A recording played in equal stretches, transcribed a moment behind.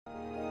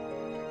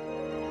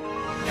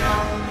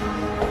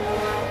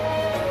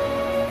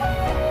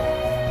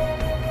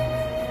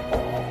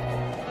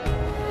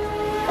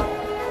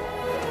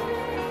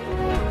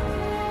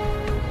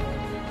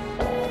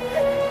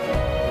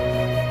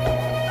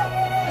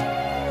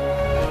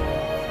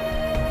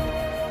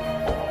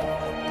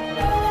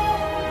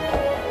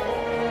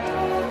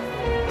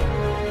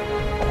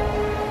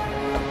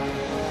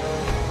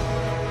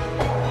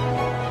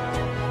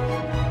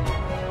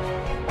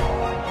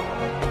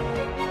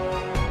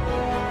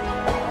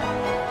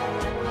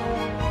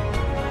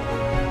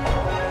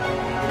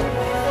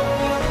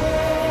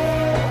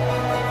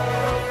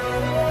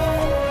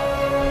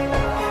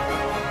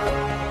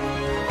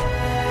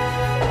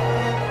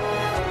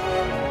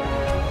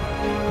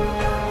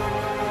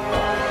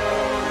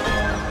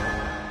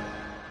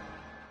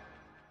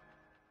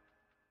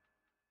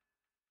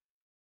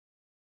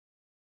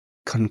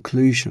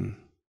conclusion.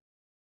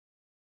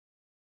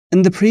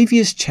 In the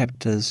previous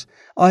chapters,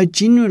 I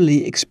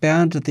generally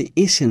expounded the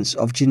essence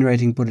of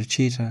generating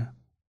bodhicitta.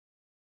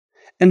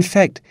 In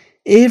fact,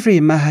 every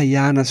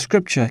Mahayana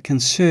scripture can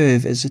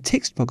serve as a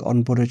textbook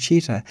on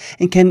bodhicitta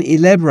and can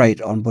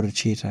elaborate on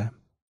bodhicitta.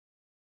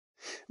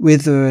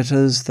 Whether it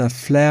is the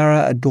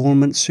Flower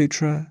Adornment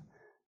Sutra,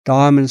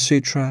 Diamond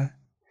Sutra,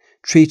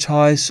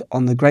 Treatise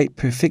on the Great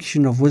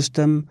Perfection of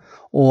Wisdom,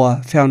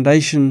 or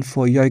Foundation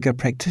for Yoga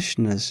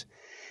Practitioners,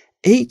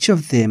 each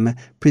of them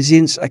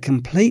presents a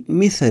complete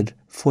method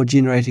for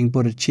generating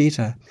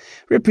bodhicitta,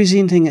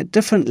 representing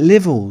different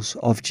levels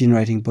of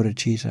generating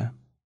bodhicitta.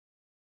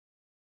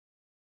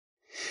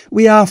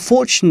 We are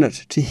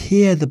fortunate to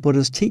hear the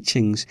Buddha's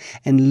teachings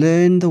and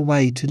learn the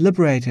way to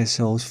liberate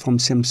ourselves from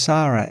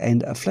samsara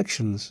and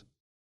afflictions.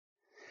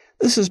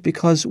 This is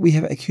because we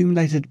have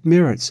accumulated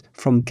merits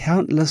from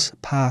countless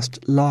past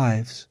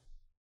lives.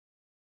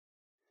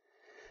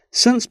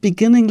 Since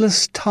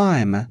beginningless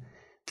time,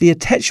 the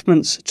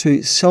attachments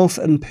to self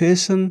in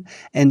person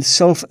and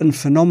self in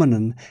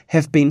phenomenon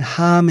have been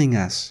harming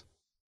us.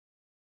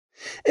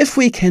 If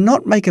we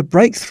cannot make a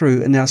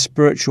breakthrough in our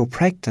spiritual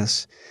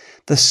practice,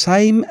 the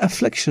same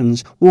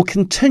afflictions will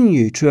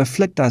continue to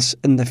afflict us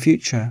in the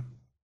future.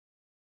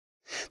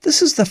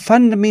 This is the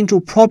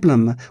fundamental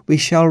problem we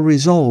shall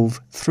resolve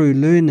through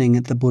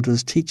learning the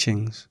Buddha's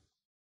teachings.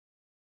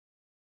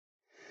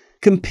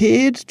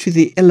 Compared to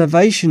the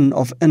elevation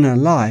of inner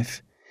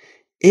life,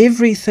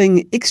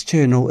 everything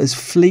external is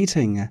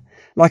fleeting,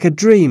 like a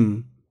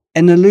dream,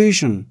 an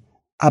illusion,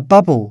 a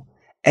bubble,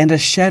 and a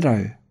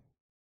shadow.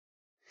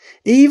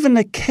 Even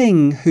a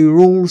king who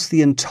rules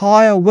the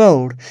entire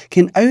world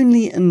can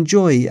only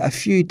enjoy a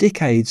few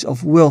decades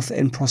of wealth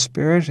and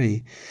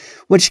prosperity,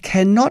 which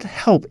cannot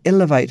help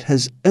elevate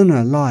his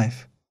inner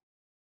life.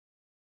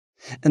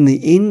 In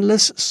the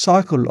endless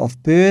cycle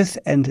of birth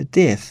and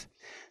death,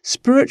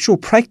 spiritual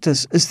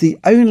practice is the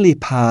only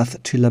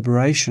path to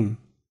liberation.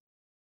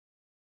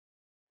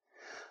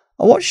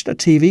 I watched a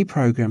TV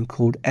program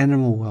called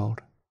Animal World.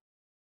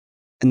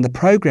 In the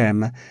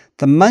program,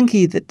 the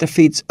monkey that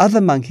defeats other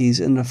monkeys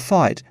in a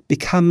fight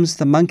becomes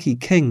the monkey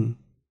king.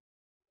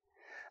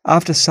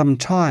 After some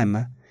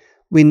time,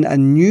 when a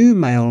new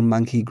male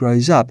monkey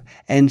grows up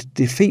and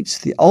defeats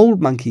the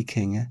old monkey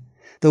king,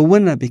 the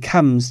winner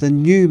becomes the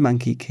new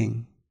monkey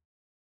king.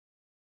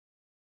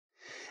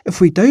 If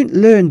we don't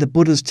learn the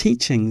Buddha's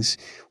teachings,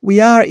 we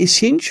are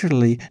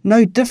essentially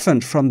no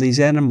different from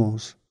these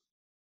animals.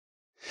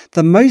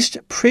 The most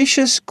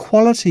precious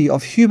quality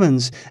of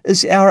humans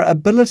is our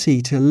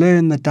ability to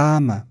learn the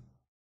Dharma.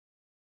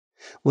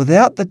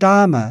 Without the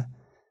Dharma,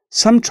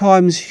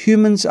 sometimes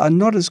humans are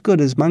not as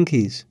good as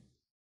monkeys.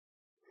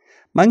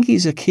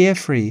 Monkeys are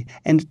carefree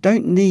and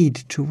don't need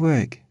to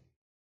work.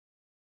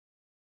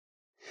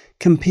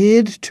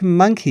 Compared to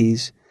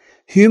monkeys,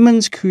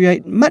 humans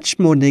create much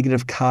more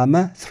negative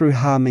karma through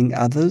harming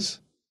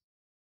others.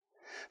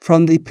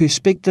 From the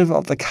perspective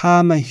of the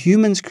karma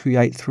humans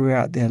create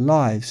throughout their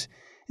lives,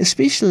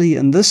 especially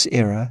in this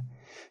era,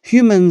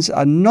 humans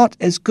are not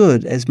as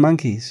good as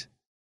monkeys.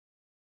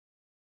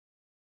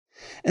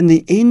 In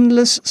the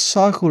endless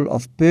cycle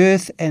of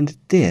birth and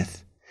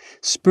death,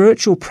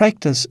 spiritual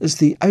practice is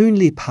the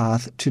only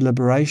path to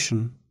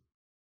liberation.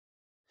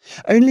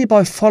 Only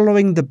by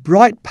following the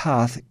bright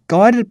path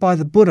guided by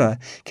the Buddha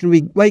can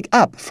we wake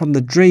up from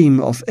the dream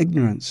of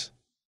ignorance.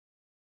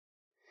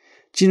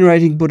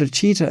 Generating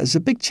bodhicitta is a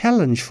big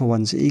challenge for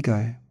one's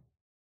ego.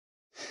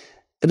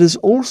 It is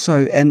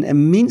also an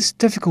immense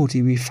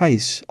difficulty we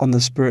face on the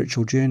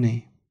spiritual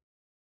journey.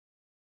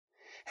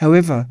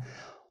 However,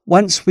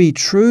 once we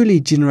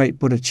truly generate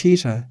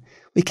bodhicitta,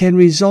 we can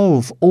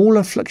resolve all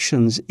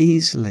afflictions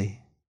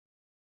easily.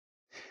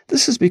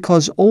 This is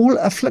because all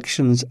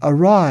afflictions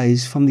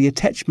arise from the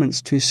attachments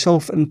to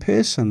self in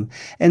person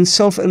and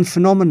self in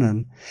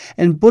phenomenon,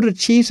 and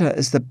bodhicitta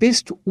is the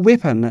best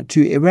weapon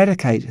to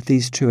eradicate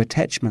these two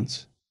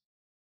attachments.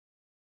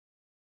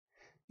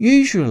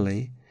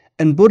 Usually,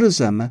 in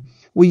Buddhism,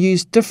 we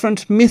use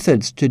different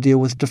methods to deal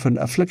with different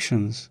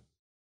afflictions.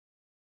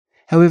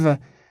 However,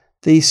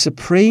 the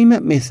supreme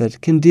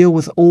method can deal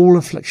with all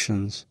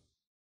afflictions.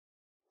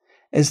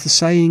 As the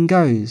saying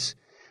goes,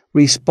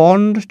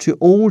 respond to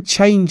all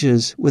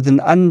changes with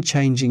an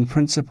unchanging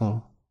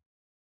principle.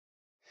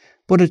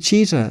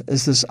 Bodhicitta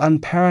is this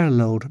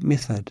unparalleled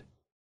method.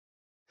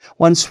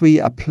 Once we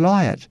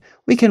apply it,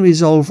 we can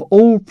resolve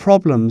all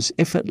problems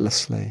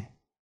effortlessly.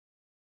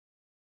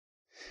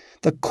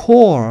 The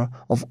core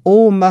of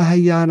all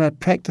Mahayana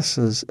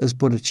practices is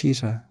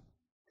bodhicitta.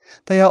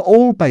 They are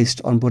all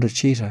based on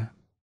bodhicitta.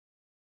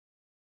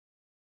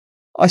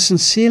 I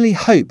sincerely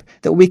hope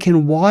that we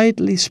can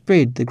widely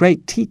spread the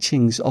great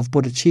teachings of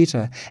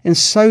bodhicitta and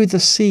sow the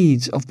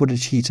seeds of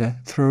bodhicitta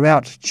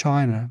throughout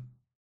China.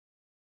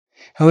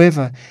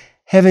 However,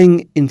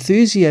 having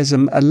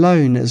enthusiasm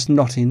alone is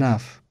not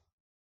enough.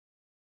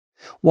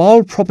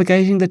 While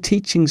propagating the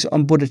teachings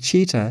on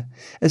bodhicitta,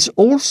 it's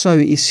also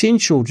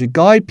essential to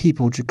guide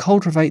people to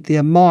cultivate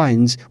their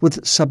minds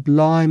with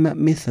sublime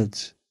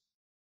methods.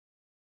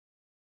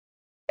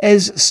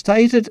 As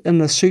stated in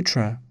the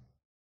sutra,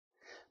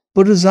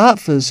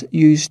 Bodhisattvas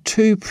use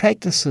two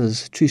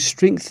practices to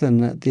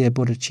strengthen their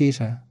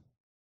bodhicitta.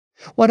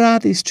 What are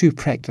these two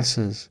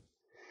practices?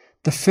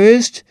 The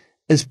first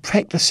is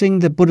practicing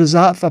the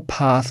Bodhisattva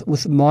path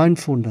with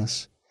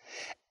mindfulness,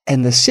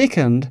 and the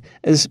second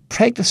is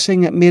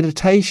practicing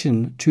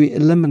meditation to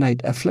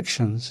eliminate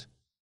afflictions.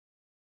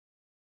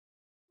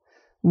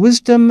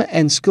 Wisdom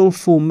and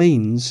skillful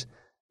means,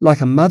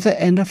 like a mother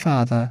and a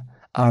father,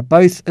 are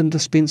both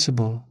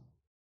indispensable.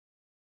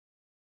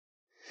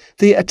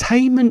 The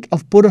attainment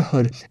of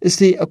Buddhahood is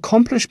the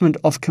accomplishment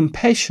of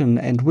compassion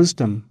and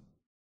wisdom.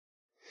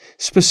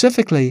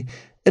 Specifically,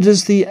 it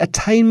is the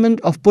attainment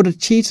of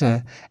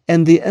bodhicitta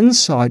and the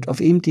insight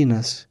of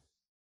emptiness.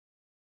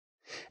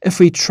 If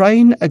we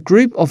train a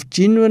group of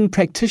genuine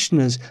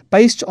practitioners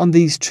based on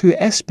these two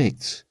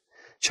aspects,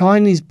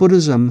 Chinese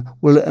Buddhism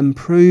will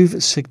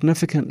improve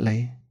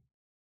significantly.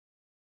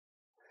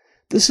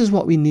 This is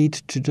what we need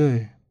to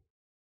do.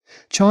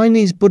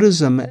 Chinese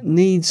Buddhism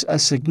needs a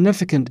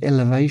significant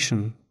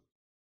elevation.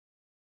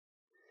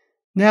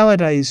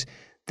 Nowadays,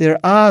 there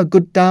are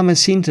good Dharma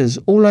centres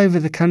all over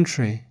the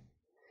country.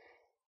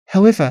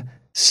 However,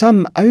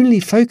 some only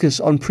focus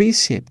on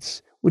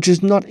precepts, which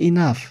is not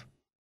enough.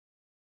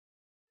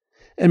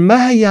 In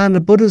Mahayana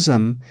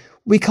Buddhism,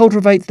 we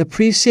cultivate the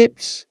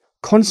precepts,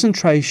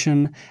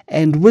 concentration,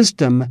 and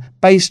wisdom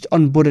based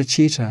on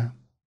bodhicitta.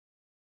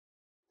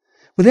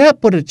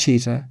 Without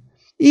bodhicitta,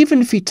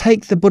 even if you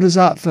take the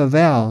Bodhisattva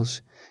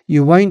vows,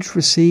 you won't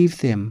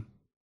receive them.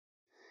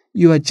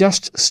 You are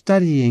just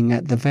studying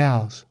the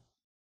vows.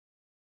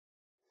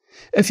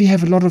 If you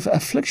have a lot of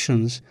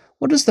afflictions,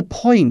 what is the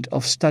point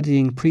of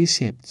studying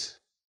precepts?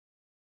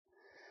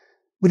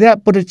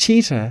 Without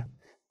bodhicitta,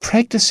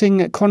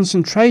 practicing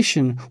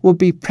concentration will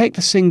be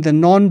practicing the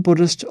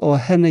non-Buddhist or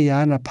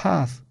Hinayana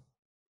path.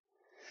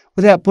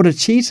 Without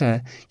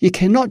bodhicitta, you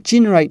cannot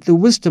generate the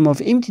wisdom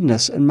of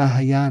emptiness in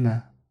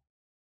Mahayana.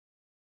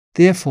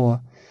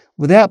 Therefore,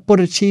 without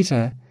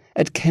bodhicitta,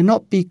 it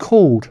cannot be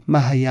called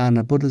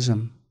Mahayana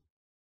Buddhism.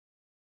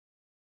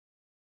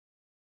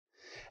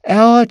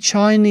 Our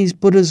Chinese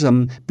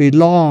Buddhism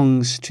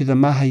belongs to the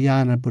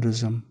Mahayana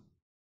Buddhism.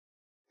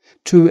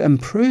 To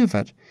improve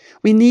it,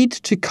 we need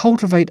to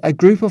cultivate a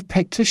group of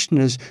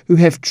practitioners who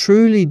have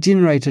truly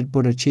generated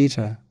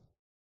bodhicitta.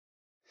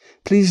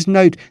 Please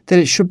note that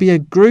it should be a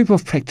group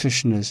of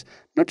practitioners,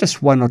 not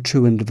just one or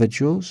two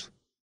individuals.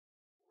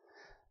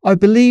 I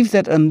believe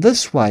that in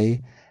this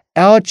way,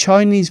 our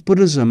Chinese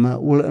Buddhism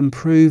will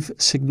improve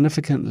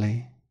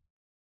significantly.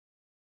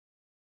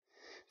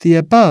 The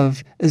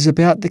above is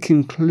about the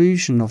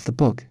conclusion of the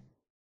book.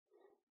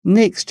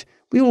 Next,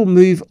 we will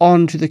move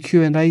on to the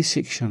Q&A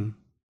section.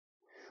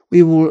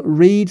 We will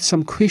read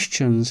some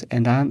questions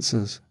and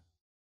answers.